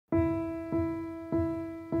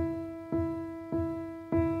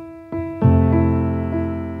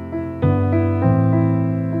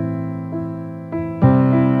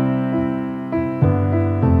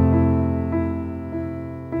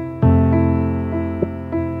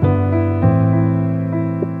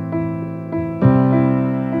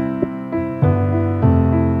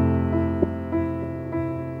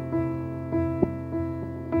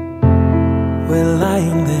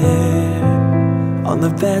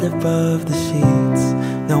right above the sheets.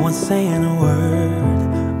 No one's saying a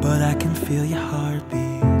word, but I can feel your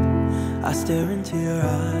heartbeat. I stare into your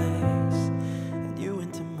eyes, and you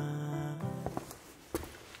into mine.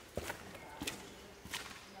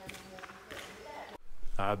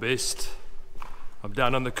 Best. I'm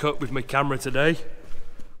down on the cut with my camera today.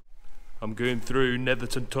 I'm going through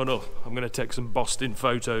Netherton tunnel. I'm going to take some Boston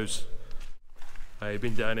photos. I've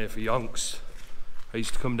been down here for yonks. I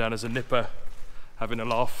used to come down as a nipper, having a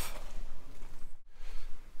laugh.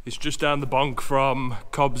 It's just down the bonk from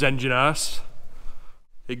Cobb's engine house.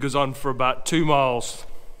 It goes on for about 2 miles.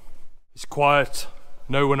 It's quiet,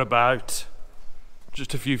 no one about,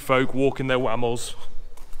 just a few folk walking their wammels.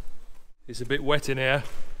 It's a bit wet in here.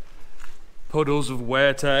 Puddles of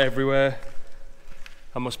water everywhere.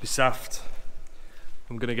 I must be saft.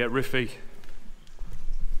 I'm gonna get riffy.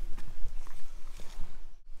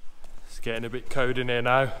 It's getting a bit cold in here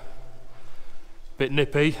now. Bit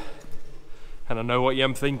nippy. And I know what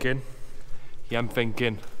you're thinking. You're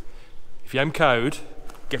thinking, if you're cold,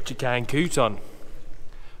 get your can coat on.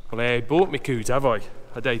 Well, I ain't bought me coat, have I?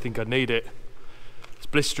 I don't think I need it. It's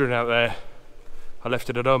blistering out there. I left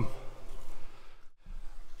it at home.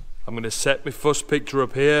 I'm going to set my first picture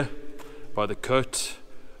up here by the cut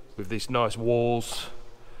with these nice walls.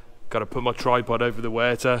 Got to put my tripod over the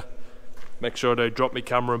water. Make sure I don't drop my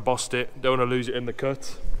camera and bust it. Don't want to lose it in the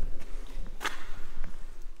cut.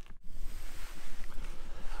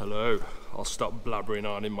 Hello. I'll stop blabbering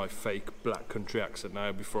on in my fake black country accent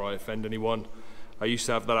now before I offend anyone. I used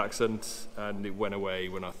to have that accent and it went away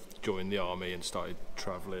when I joined the army and started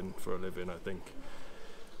travelling for a living, I think.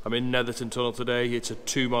 I'm in Netherton tunnel today. It's a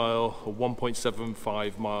 2 mile or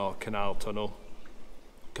 1.75 mile canal tunnel.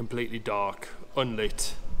 Completely dark,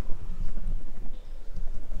 unlit.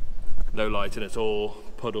 No lighting at all,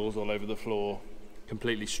 puddles all over the floor.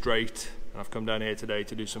 Completely straight. And I've come down here today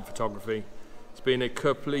to do some photography. It's been a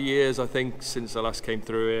couple of years, I think, since I last came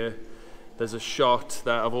through here. There's a shot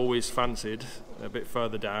that I've always fancied, a bit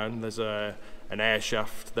further down. There's an air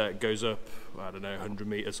shaft that goes up, I don't know, 100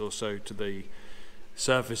 meters or so to the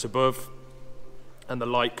surface above, and the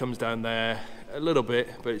light comes down there a little bit,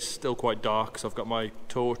 but it's still quite dark, so I've got my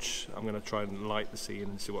torch. I'm going to try and light the scene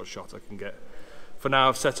and see what shot I can get. For now,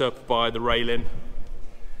 I've set up by the railing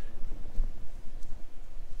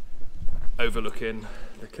overlooking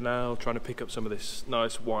the canal, trying to pick up some of this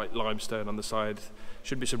nice white limestone on the side.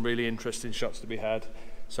 Should be some really interesting shots to be had,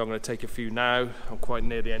 so I'm going to take a few now. I'm quite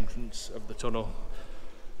near the entrance of the tunnel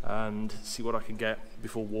and see what I can get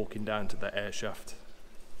before walking down to the air shaft.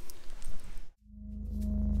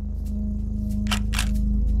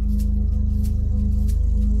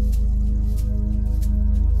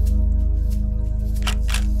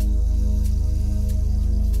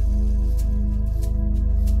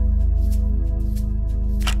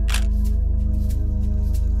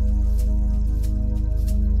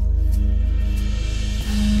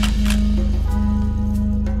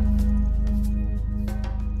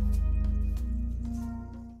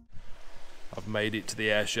 Made it to the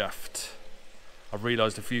air shaft. I've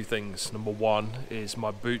realised a few things. Number one is my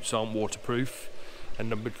boots aren't waterproof, and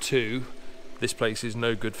number two, this place is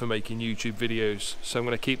no good for making YouTube videos, so I'm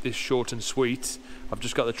going to keep this short and sweet. I've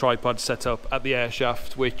just got the tripod set up at the air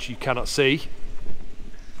shaft, which you cannot see.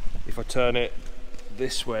 If I turn it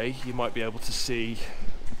this way, you might be able to see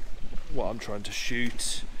what I'm trying to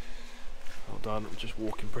shoot. Hold on, I'm just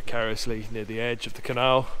walking precariously near the edge of the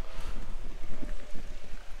canal.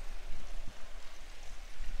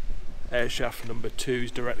 Air shaft number 2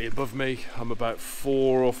 is directly above me. I'm about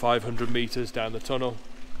 400 or 500 meters down the tunnel.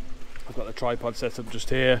 I've got the tripod set up just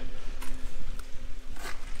here.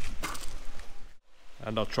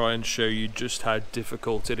 And I'll try and show you just how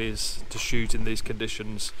difficult it is to shoot in these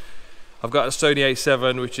conditions. I've got a Sony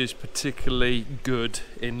A7, which is particularly good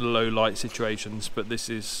in low light situations, but this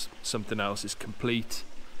is something else. It's complete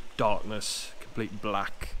darkness, complete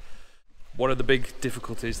black. One of the big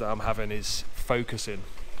difficulties that I'm having is focusing.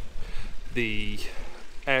 The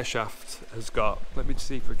air shaft has got, let me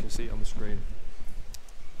see if we can see it on the screen.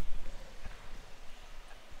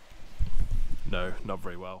 No, not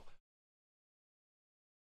very well.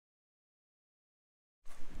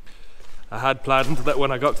 I had planned that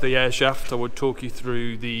when I got to the air shaft I would talk you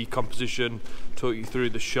through the composition, talk you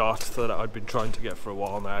through the shot that I'd been trying to get for a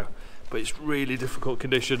while now, but it's really difficult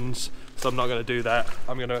conditions, so I'm not going to do that.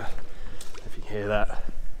 I'm going to, if you hear that,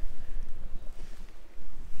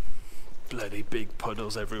 bloody big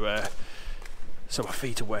puddles everywhere, so my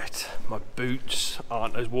feet are wet. My boots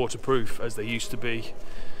aren't as waterproof as they used to be.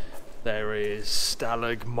 There is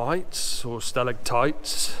stalagmites or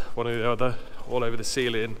stalactites, one or the other, all over the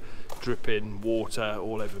ceiling, dripping water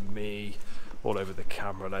all over me, all over the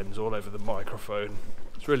camera lens, all over the microphone.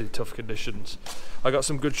 It's really tough conditions. I got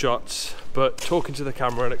some good shots, but talking to the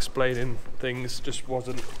camera and explaining things just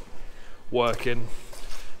wasn't working.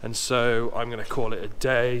 And so I'm gonna call it a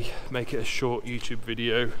day, make it a short YouTube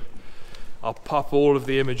video. I'll pop all of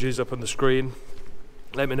the images up on the screen.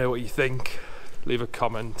 Let me know what you think. Leave a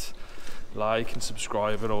comment, like and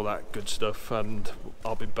subscribe and all that good stuff. And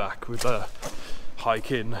I'll be back with a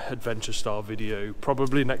hiking adventure style video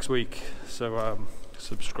probably next week. So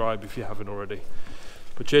subscribe if you haven't already.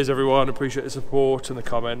 But cheers everyone, appreciate the support and the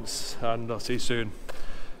comments, and I'll see you soon.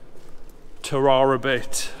 Ta-ra a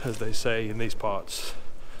bit, as they say in these parts.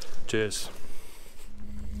 Cheers.